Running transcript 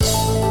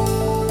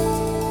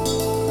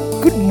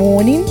Good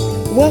morning.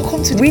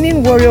 Welcome to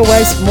Winning Warrior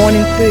Wives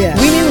Morning Prayer.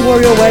 Winning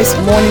Warrior Wives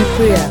Morning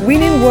Prayer.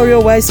 Winning Warrior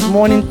Wives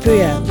Morning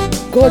Prayer.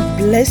 God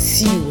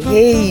bless you.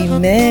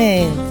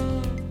 Amen.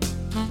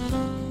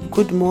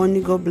 Good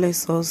morning. God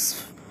bless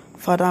us.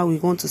 Father, we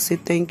want to say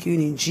thank you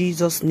in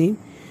Jesus' name.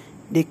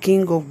 The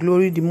King of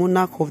glory, the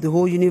monarch of the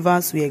whole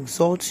universe, we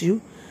exalt you.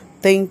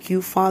 Thank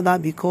you, Father,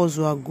 because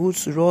you are good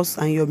to us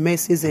and your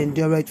mercies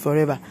endure it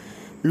forever.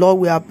 Lord,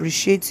 we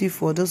appreciate you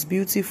for this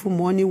beautiful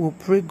morning. We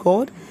pray,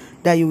 God,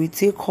 that you will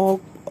take all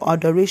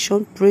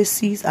adoration,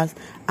 praises,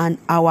 and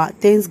our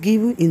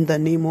thanksgiving in the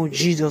name of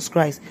Jesus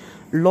Christ.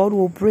 Lord,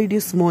 we pray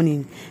this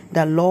morning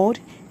that, Lord,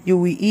 you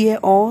will hear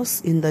us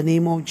in the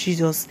name of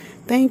Jesus.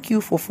 Thank you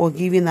for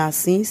forgiving our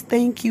sins.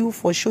 Thank you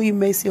for showing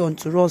mercy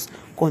unto us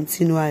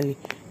continually.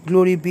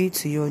 Glory be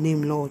to your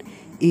name, Lord.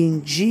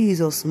 In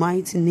Jesus'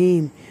 mighty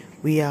name,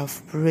 we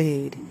have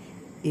prayed.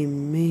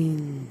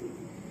 Amen.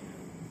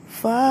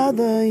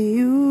 Father,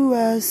 you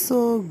are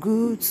so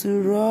good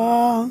to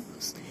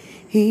us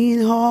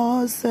in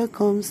all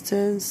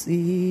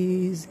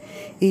circumstances,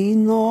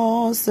 in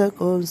all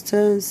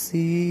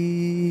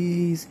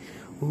circumstances.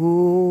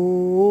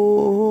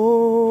 Oh,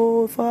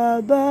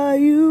 Father,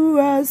 you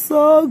are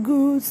so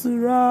good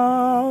to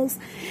us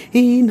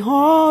in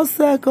all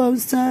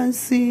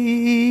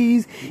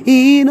circumstances,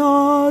 in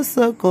all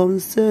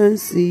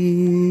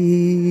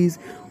circumstances.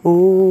 Oh,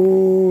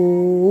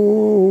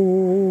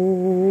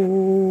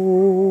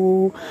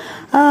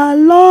 our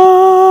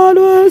Lord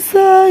will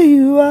say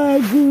you are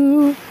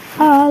good.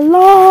 Our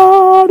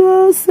Lord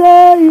will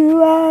say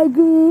you are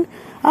good.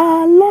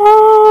 Our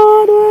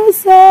Lord will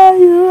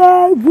say you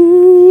are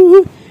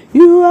good.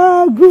 You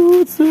are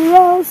good to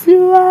us.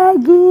 You are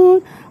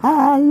good.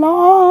 Our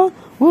Lord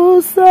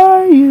will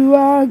say you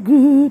are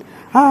good.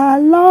 Our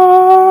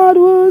Lord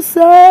will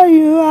say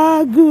you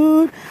are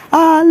good.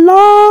 Our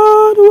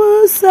Lord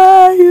will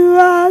say you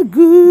are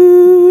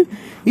good.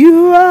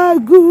 You are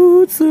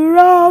good to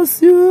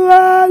us. You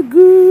are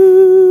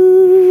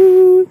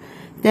good.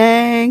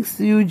 Thanks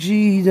you,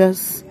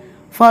 Jesus.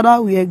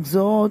 Father, we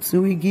exalt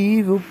you. We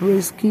give you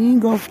praise.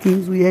 King of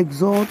kings, we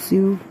exalt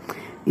you.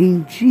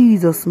 In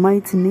Jesus'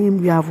 mighty name,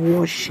 we have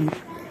worship.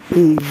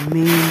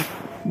 Amen.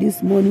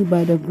 This morning,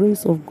 by the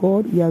grace of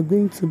God, we are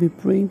going to be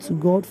praying to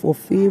God for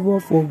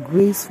favor, for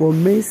grace, for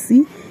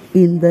mercy,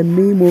 in the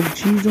name of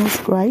Jesus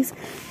Christ.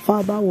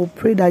 Father, we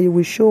pray that you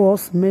will show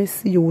us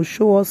mercy, you will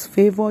show us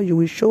favor, you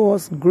will show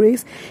us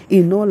grace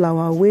in all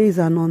our ways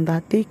and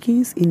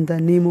undertakings, in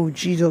the name of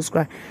Jesus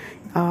Christ.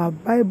 Our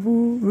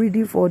Bible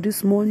reading for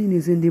this morning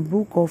is in the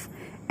book of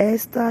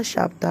Esther,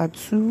 chapter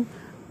 2,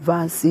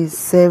 verses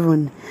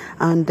 7,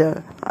 and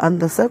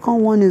the second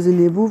one is in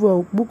the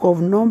book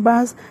of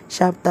Numbers,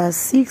 chapter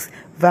 6,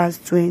 verse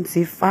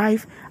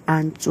 25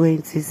 and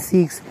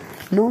 26.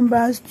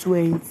 Numbers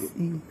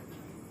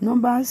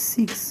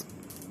 6,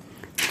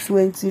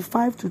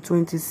 25 to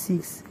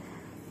 26.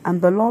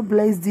 And the Lord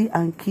bless thee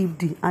and keep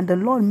thee, and the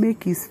Lord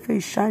make his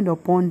face shine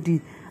upon thee,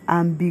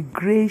 and be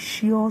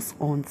gracious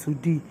unto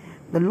thee.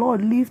 The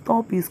Lord lift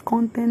up his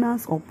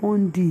countenance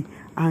upon thee,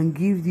 and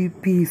give thee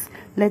peace.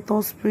 Let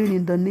us pray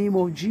in the name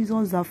of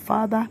Jesus that,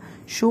 Father,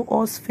 show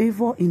us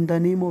favor in the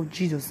name of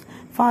Jesus.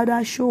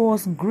 Father, show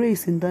us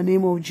grace in the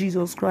name of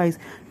Jesus Christ.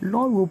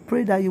 Lord, we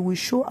pray that you will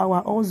show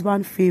our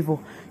husband favor.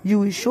 You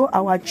will show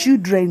our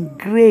children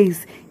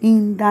grace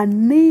in the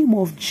name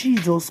of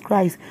Jesus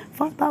Christ.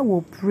 Father,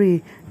 we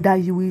pray that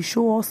you will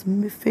show us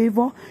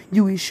favor.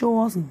 You will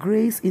show us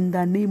grace in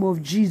the name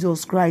of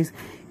Jesus Christ.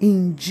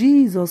 In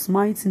Jesus'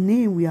 mighty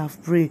name we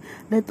have prayed.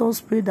 Let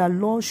us pray that,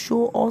 Lord,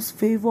 show us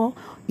favor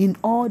in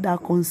all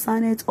that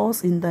concerneth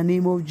us in the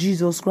name of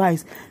Jesus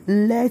Christ.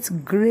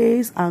 Let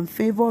grace and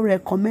favor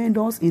recommend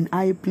us in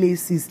high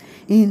places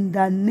in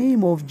the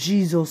name of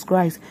Jesus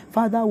Christ.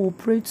 Father, we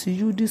pray to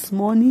you this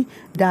morning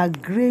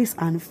that grace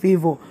and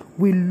favor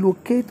will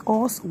locate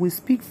us, will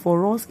speak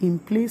for us in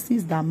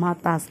places that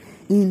matters.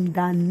 In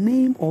the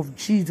name of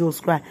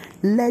Jesus Christ,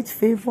 let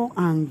favor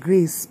and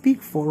grace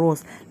speak for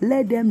us.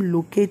 Let them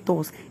locate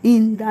us.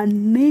 In the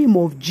name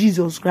of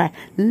Jesus Christ,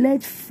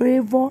 let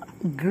favor,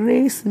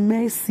 grace,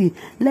 mercy,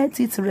 let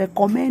it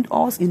recommend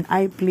us in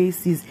high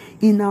places,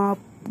 in our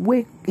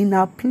way, in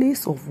our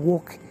place of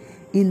work,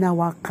 in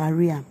our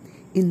career,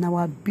 in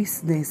our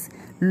business.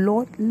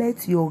 Lord,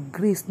 let your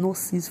grace not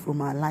cease from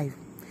our life.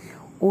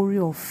 Orí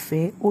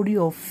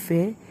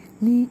ọ̀fẹ́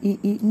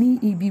ní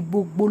ibi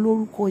gbogbo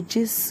lórúkọ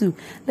Jésù.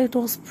 Let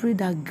us pray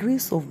that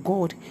grace of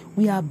God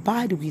will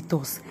abide with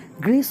us.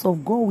 Grace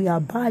of God will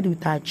abide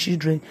with our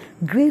children.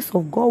 Grace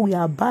of God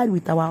will abide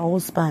with our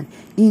husband.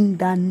 In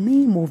the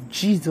name of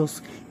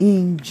Jesus.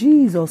 In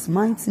Jesus'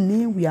 mighty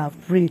name we have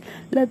prayed.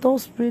 Let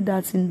us pray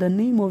that in the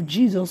name of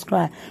Jesus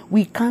Christ,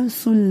 we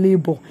cancel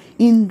labor.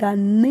 In the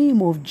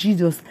name of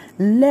Jesus,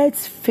 let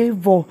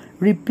favor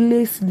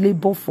replace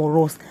labor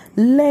for us.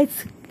 Let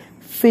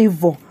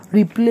favor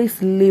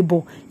replace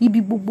labor.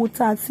 Ibi gbogbo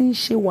tá a ti ń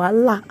ṣe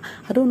wàhálà.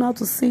 I don't know how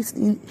to say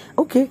it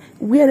okay,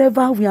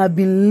 wherever we have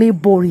been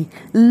laboring,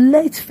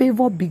 let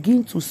favor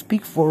begin to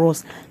speak for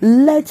us.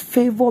 Let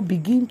favor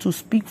begin to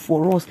speak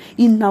for us.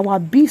 In our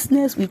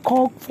business, we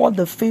call for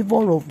the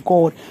favor of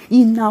God.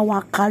 In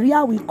our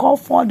career, we call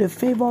for the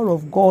favor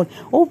of God.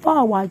 Over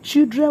our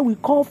children, we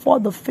call for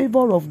the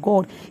favor of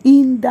God.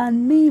 In the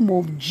name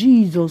of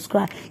Jesus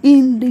Christ,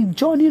 in the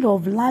journey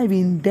of life,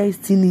 in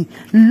destiny,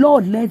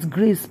 Lord, let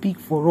grace speak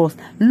for us.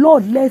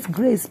 Lord, let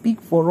grace speak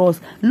for us.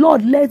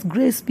 Lord, let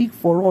grace speak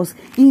for us.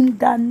 In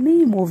the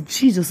name of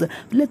Jesus,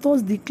 let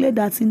us declare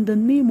that in the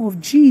name of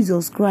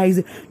Jesus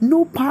Christ,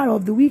 no power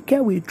of the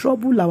wicked will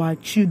trouble our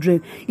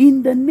children.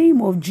 In the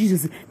name of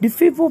Jesus, the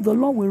favor of the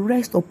Lord will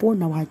rest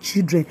upon our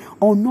children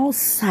on all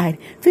sides.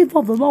 Favor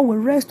of the Lord will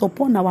rest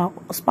upon our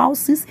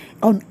spouses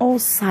on all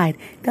sides.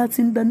 That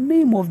in the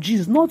name of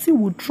Jesus,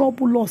 nothing will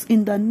trouble us.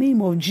 In the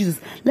name of Jesus,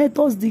 let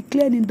us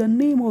declare in the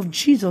name of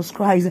Jesus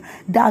Christ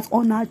that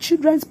on our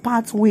children's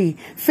pathway,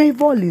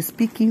 favor is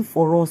speaking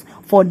for us,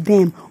 for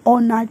them.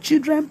 On our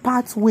children's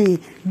pathway,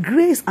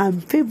 grace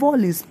and favor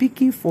is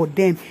speaking for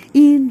them.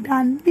 In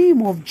the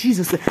name of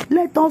Jesus,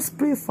 let us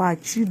pray for our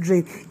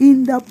children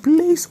in the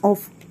place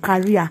of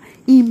career,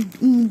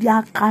 in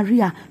their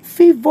career.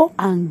 Favor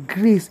and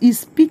grace is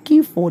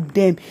speaking for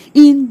them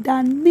in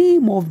the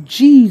name of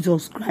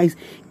Jesus Christ.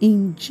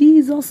 In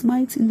Jesus'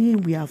 mighty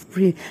name we have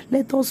prayed.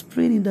 Let us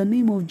pray in the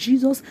name of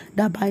Jesus,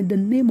 that by the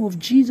name of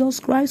Jesus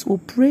Christ we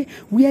pray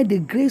where the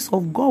grace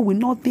of God will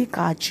not take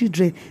our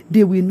children,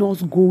 they will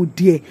not go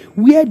there.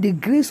 Where the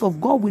grace of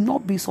God will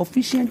not be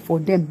sufficient for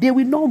them, they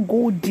will not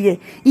go there.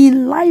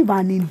 In life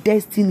and in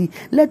destiny,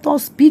 let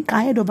us speak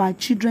ahead of our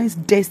children's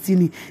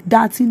destiny,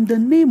 that in the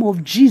name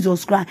of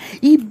Jesus Christ,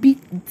 they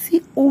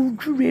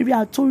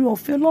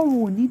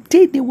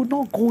will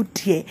not go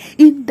there.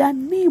 In the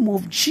name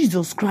of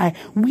Jesus Christ,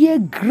 where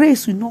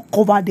grace will not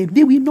cover them,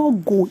 they will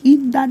not go.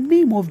 In the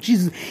name of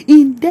Jesus,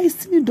 in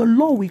destiny, the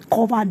Lord will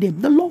cover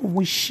them, the Lord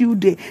will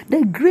shield them,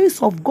 the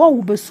grace of God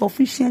will be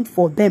sufficient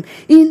for them.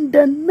 In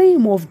the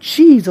name of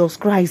Jesus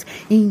Christ,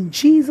 in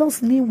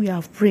Jesus' name we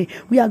have prayed.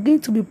 We are going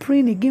to be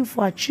praying again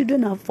for our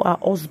children and for our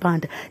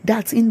husband,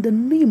 that in the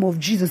name of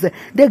Jesus,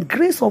 the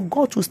grace of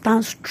God to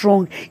stand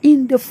strong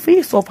in the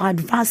face of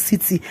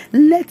adversity,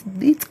 let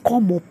it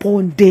come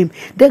upon them.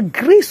 The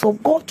grace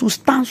of God to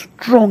stand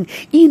strong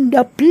in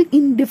the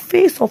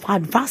face of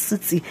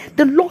adversity,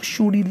 the Lord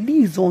should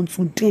release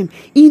unto them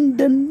in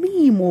the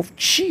name of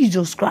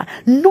Jesus Christ.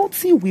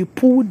 Nothing will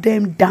pull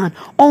them down.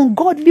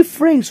 Ungodly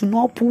friends will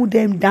not pull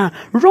them down.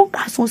 Wrong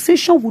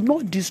association will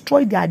not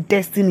destroy their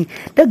destiny.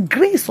 The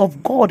grace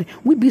of God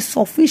will be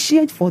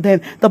sufficient for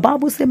them. The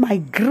Bible says, my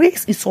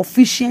grace is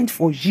sufficient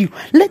for you.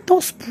 Let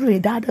us pray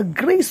that the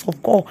grace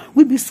of God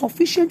will be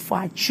sufficient for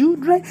our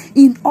children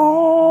in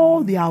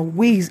all their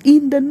ways.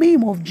 In the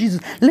name of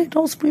Jesus, let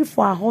us pray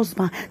for our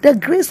husband. The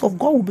grace of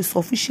God will be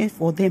sufficient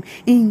for them.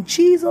 In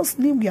Jesus'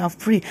 name we have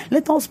prayed.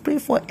 Let us pray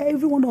for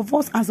every one of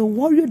us as a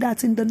warrior,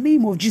 that in the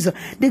name of Jesus,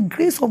 the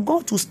grace of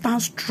God to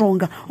stand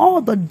stronger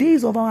all the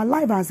days of our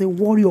life as a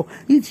warrior,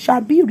 it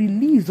shall be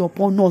released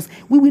upon us.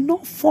 We will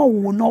not fall, we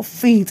will not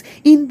faint.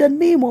 In the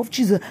name of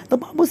Jesus, the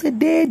Bible said,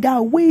 they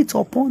that wait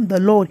upon the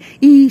Lord,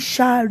 he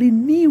shall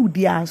renew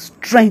their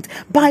strength.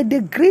 By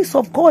the grace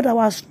of God,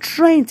 our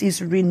strength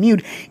is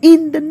renewed.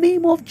 In the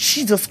name of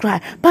Jesus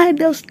Christ, by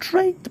the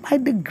strength, by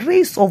the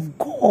grace of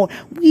God,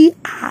 we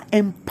are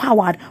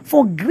empowered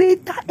for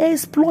greater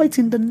exploits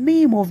in the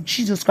name of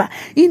Jesus Christ.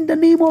 In the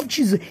name of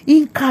Jesus,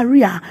 in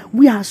career,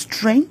 we are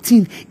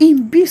strengthened.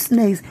 In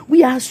business,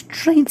 we are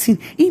strengthened.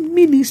 In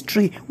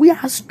ministry, we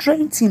are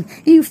strengthened.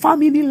 In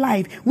family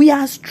life, we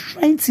are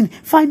strengthened.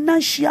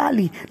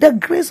 Financially, the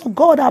grace of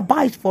God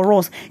abides for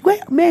us. Where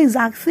men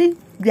are saying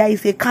there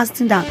is a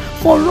casting down,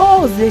 for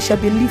us they shall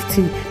be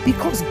lifting,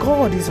 because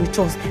God is with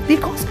us,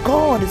 because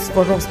God is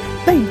for us.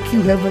 Thank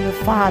you, Heavenly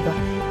Father.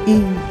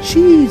 In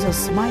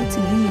Jesus' mighty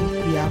name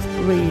we have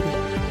prayed.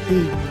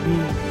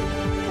 Amen.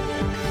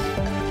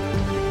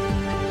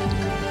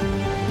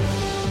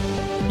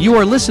 You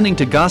are listening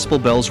to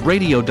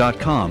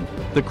GospelBellsRadio.com,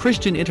 the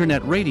Christian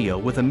internet radio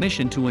with a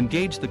mission to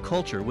engage the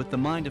culture with the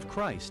mind of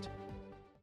Christ.